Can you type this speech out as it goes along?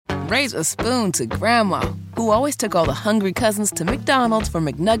raise a spoon to Grandma, who always took all the hungry cousins to McDonald's for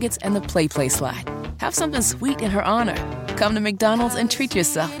McNuggets and the Play Slide. Have something sweet in her honor. Come to McDonald's and treat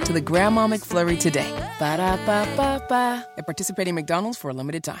yourself to the Grandma McFlurry today. Ba-da-ba-ba-ba. At participating McDonald's for a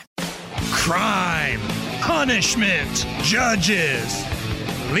limited time. Crime, punishment, judges,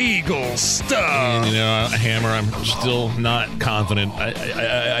 legal stuff. And, Hammer, I'm still not confident.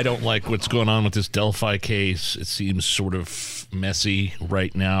 I don't like what's going on with this Delphi case. It seems sort of messy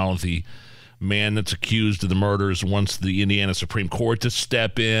right now. The man that's accused of the murders wants the Indiana Supreme Court to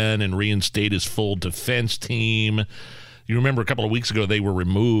step in and reinstate his full defense team. You remember a couple of weeks ago they were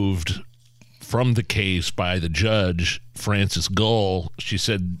removed from the case by the judge, Frances Gull. She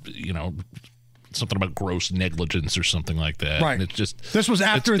said, something about gross negligence or something like that. Right. And it's just, this was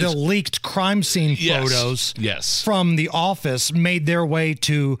after the leaked crime scene photos from the office made their way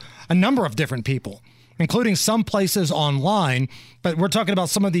to a number of different people, including some places online. But we're talking about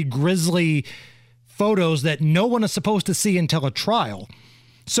some of the grisly photos that no one is supposed to see until a trial.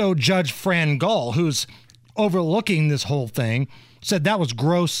 So Judge Fran Gull, who's overlooking this whole thing, said that was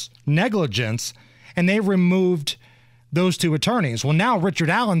gross negligence, and they removed those two attorneys. Well, now Richard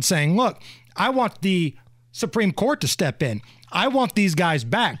Allen saying, look, I want the Supreme Court to step in. I want these guys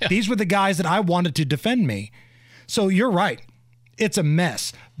back. Yeah. These were the guys that I wanted to defend me. So you're right. It's a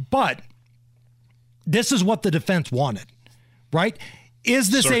mess. But this is what the defense wanted, right?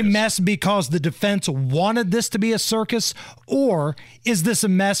 Is this a mess because the defense wanted this to be a circus, or is this a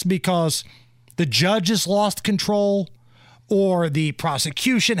mess because the judges lost control or the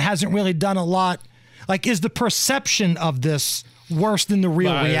prosecution hasn't really done a lot? Like, is the perception of this worse than the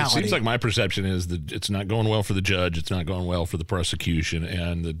real reality? It seems like my perception is that it's not going well for the judge. It's not going well for the prosecution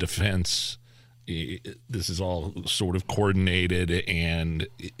and the defense. This is all sort of coordinated, and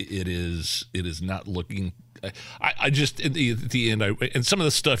it is not looking. I just at the end, and some of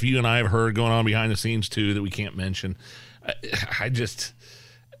the stuff you and I have heard going on behind the scenes too that we can't mention.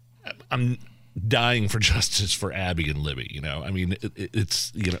 I'm dying for justice for Abby and Libby. I mean,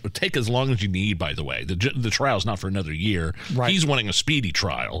 it's take as long as you need. By the way, the trial's not for another year. Right. He's wanting a speedy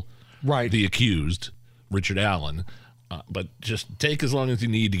trial. Right. The accused, Richard Allen. But just take as long as you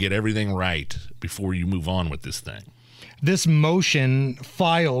need to get everything right before you move on with this thing. This motion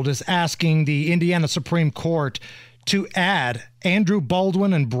filed is asking the Indiana Supreme Court to add Andrew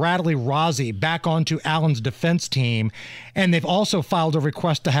Baldwin and Bradley Rozzi back onto Allen's defense team. And they've also filed a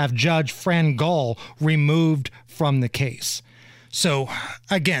request to have Judge Fran Gull removed from the case. So,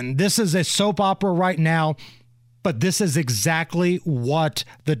 again, this is a soap opera right now. But this is exactly what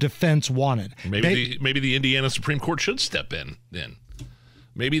the defense wanted. Maybe the Indiana Supreme Court should step in then.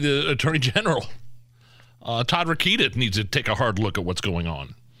 Maybe the Attorney General, Todd Rokita, needs to take a hard look at what's going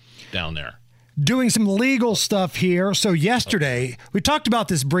on down there. Doing some legal stuff here. So yesterday, we talked about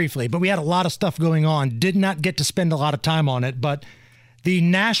this briefly, but we had a lot of stuff going on. Did not get to spend a lot of time on it. But the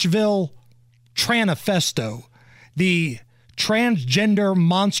Nashville Tranifesto, the transgender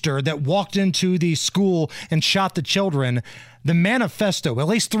monster that walked into the school and shot the children, the manifesto, at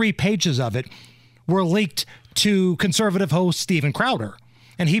least 3 pages of it, were leaked to conservative host Steven Crowder.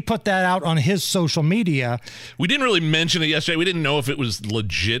 And he put that out on his social media. We didn't really mention it yesterday. We didn't know if it was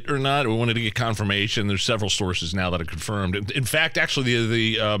legit or not. We wanted to get confirmation. There's several sources now that are confirmed. In fact, actually,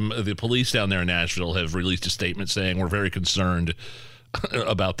 the police down there in Nashville have released a statement saying we're very concerned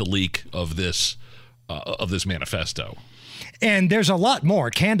about the leak of this manifesto. And there's a lot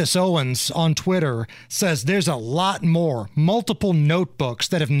more. Candace Owens on Twitter says there's a lot more, multiple notebooks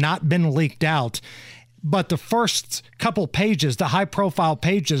that have not been leaked out. But the first couple pages, the high-profile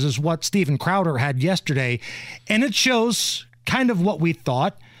pages, is what Steven Crowder had yesterday. And it shows kind of what we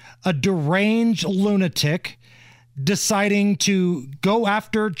thought, a deranged lunatic deciding to go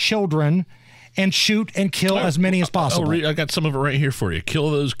after children and shoot and kill as many as possible. I got some of it right here for you.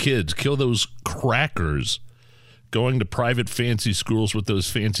 Kill those kids. Kill those crackers going to private fancy schools with those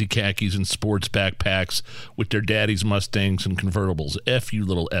fancy khakis and sports backpacks with their daddy's Mustangs and convertibles. F you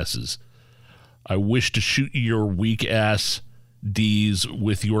little S's. I wish to shoot your weak ass D's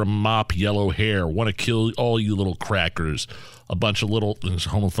with your mop yellow hair. Want to kill all you little crackers. A bunch of little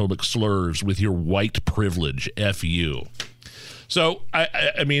homophobic slurs with your white privilege. F you. So,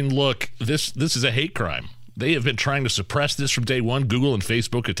 I mean, look, this is a hate crime. They have been trying to suppress this from day one. Google and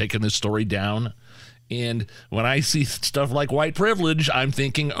Facebook have taken this story down. And when I see stuff like white privilege, I'm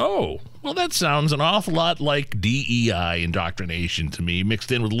thinking, oh, well, that sounds an awful lot like DEI indoctrination to me,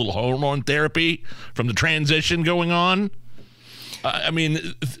 mixed in with a little hormone therapy from the transition going on. I mean,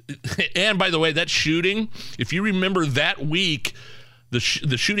 and by the way, that shooting, if you remember that week, the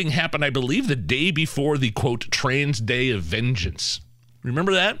shooting happened, I believe, the day before the, quote, Trans Day of Vengeance.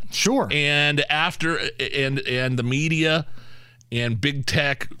 Remember that? Sure. And after and the media and big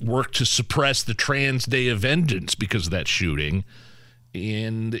tech worked to suppress the Trans Day of Vengeance because of that shooting,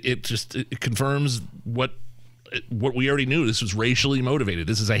 and it confirms what we already knew. This was racially motivated.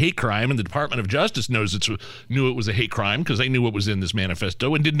 This is a hate crime, and the Department of Justice knew it was a hate crime because they knew what was in this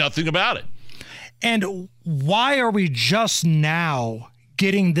manifesto and did nothing about it. And why are we just now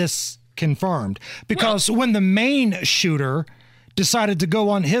getting this confirmed? Because when the main shooter decided to go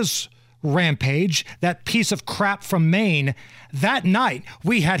on his rampage, that piece of crap from Maine, that night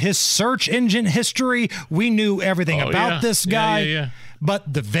we had his search engine history. We knew everything about this guy. Yeah.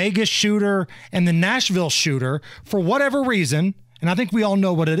 But the Vegas shooter and the Nashville shooter, for whatever reason, and I think we all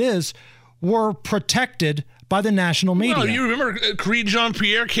know what it is, were protected by the national media. Well, you remember Creed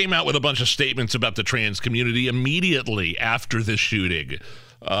Jean-Pierre came out with a bunch of statements about the trans community immediately after this shooting.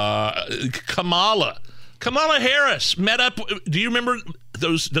 Kamala Harris met up. Do you remember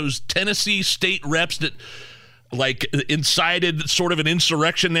those Tennessee state reps that incited sort of an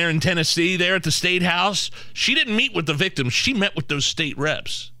insurrection there in Tennessee, there at the State House? She didn't meet with the victims. She met with those state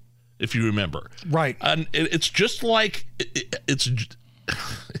reps, if you remember. Right. And it's just like it's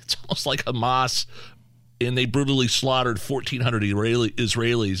almost like Hamas, and they brutally slaughtered 1,400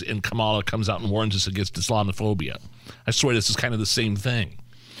 Israelis, and Kamala comes out and warns us against Islamophobia. I swear this is kind of the same thing.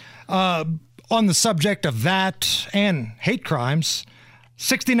 On the subject of that and hate crimes,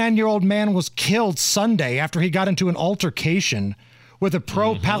 69-year-old man was killed Sunday after he got into an altercation with a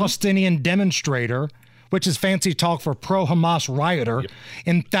pro-Palestinian demonstrator, which is fancy talk for pro-Hamas rioter,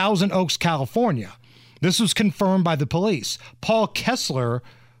 in Thousand Oaks, California. This was confirmed by the police. Paul Kessler,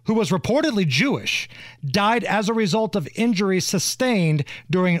 who was reportedly Jewish, died as a result of injuries sustained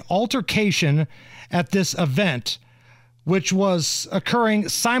during an altercation at this event, which was occurring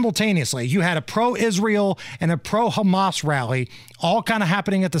simultaneously. You had a pro-Israel and a pro-Hamas rally all kind of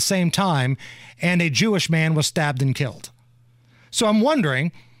happening at the same time, and a Jewish man was stabbed and killed. So I'm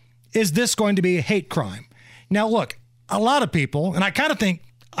wondering, is this going to be a hate crime? Now, look, a lot of people, and I kind of think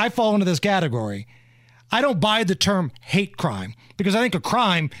I fall into this category, I don't buy the term hate crime because I think a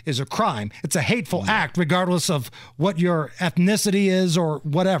crime is a crime. It's a hateful act regardless of what your ethnicity is or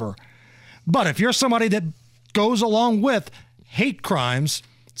whatever. But if you're somebody that goes along with hate crimes,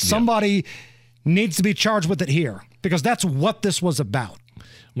 somebody needs to be charged with it here because that's what this was about.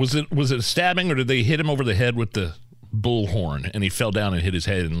 Was it a stabbing, or did they hit him over the head with the bullhorn and he fell down and hit his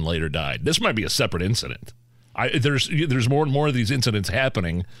head and later died? This might be a separate incident. There's more and more of these incidents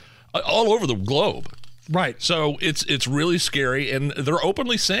happening all over the globe. Right. So it's really scary, and they're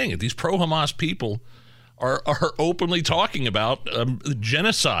openly saying it. These pro-Hamas people are openly talking about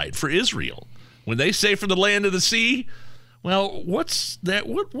genocide for Israel. When they say from the land of the sea, well, what's that?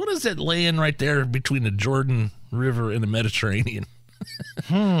 What is that land right there between the Jordan River and the Mediterranean?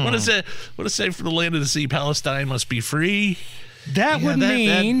 What does that? What does it say from the land of the sea? Palestine must be free. That would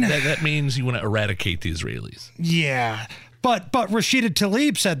mean that means you want to eradicate the Israelis. Yeah. But Rashida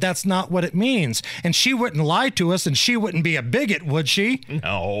Tlaib said that's not what it means. And she wouldn't lie to us, and she wouldn't be a bigot, would she?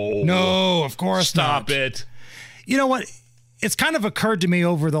 No, of course not. Stop it. You know what? It's kind of occurred to me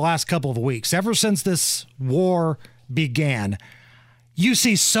over the last couple of weeks, ever since this war began, you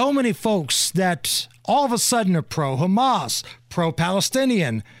see so many folks that all of a sudden are pro-Hamas,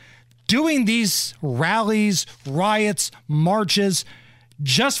 pro-Palestinian, doing these rallies, riots, marches,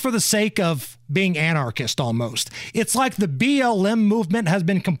 just for the sake of being anarchist almost. It's like the BLM movement has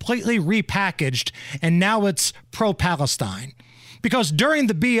been completely repackaged, and now it's pro-Palestine. Because during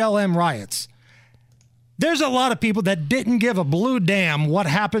the BLM riots, there's a lot of people that didn't give a blue damn what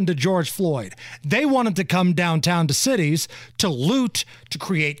happened to George Floyd. They wanted to come downtown to cities to loot, to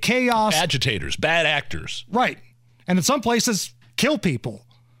create chaos. Agitators, bad actors. Right. And in some places, kill people.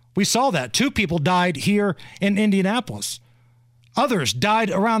 We saw that. 2 people died here in Indianapolis. Others died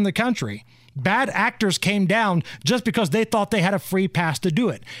around the country. Bad actors came down just because they thought they had a free pass to do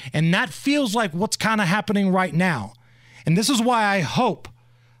it. And that feels like what's kind of happening right now. And this is why I hope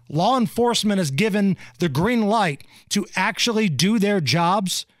law enforcement is given the green light to actually do their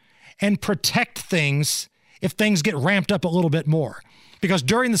jobs and protect things if things get ramped up a little bit more. Because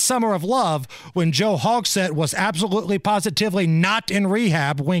during the Summer of Love, when Joe Hogsett was absolutely positively not in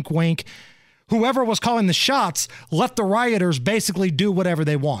rehab, wink, wink, whoever was calling the shots let the rioters basically do whatever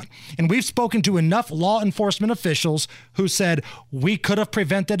they want. And we've spoken to enough law enforcement officials who said we could have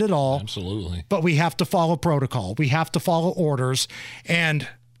prevented it all. Absolutely. But we have to follow protocol. We have to follow orders. And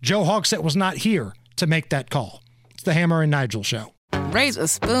Joe Hogsett was not here to make that call. It's the Hammer and Nigel Show. Raise a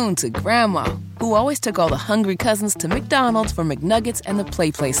spoon to Grandma, who always took all the hungry cousins to McDonald's for McNuggets and the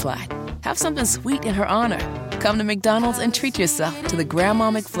Play Slide. Have something sweet in her honor. Come to McDonald's and treat yourself to the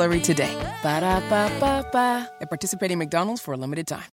Grandma McFlurry today. Ba-da-ba-ba-ba. At participating McDonald's for a limited time.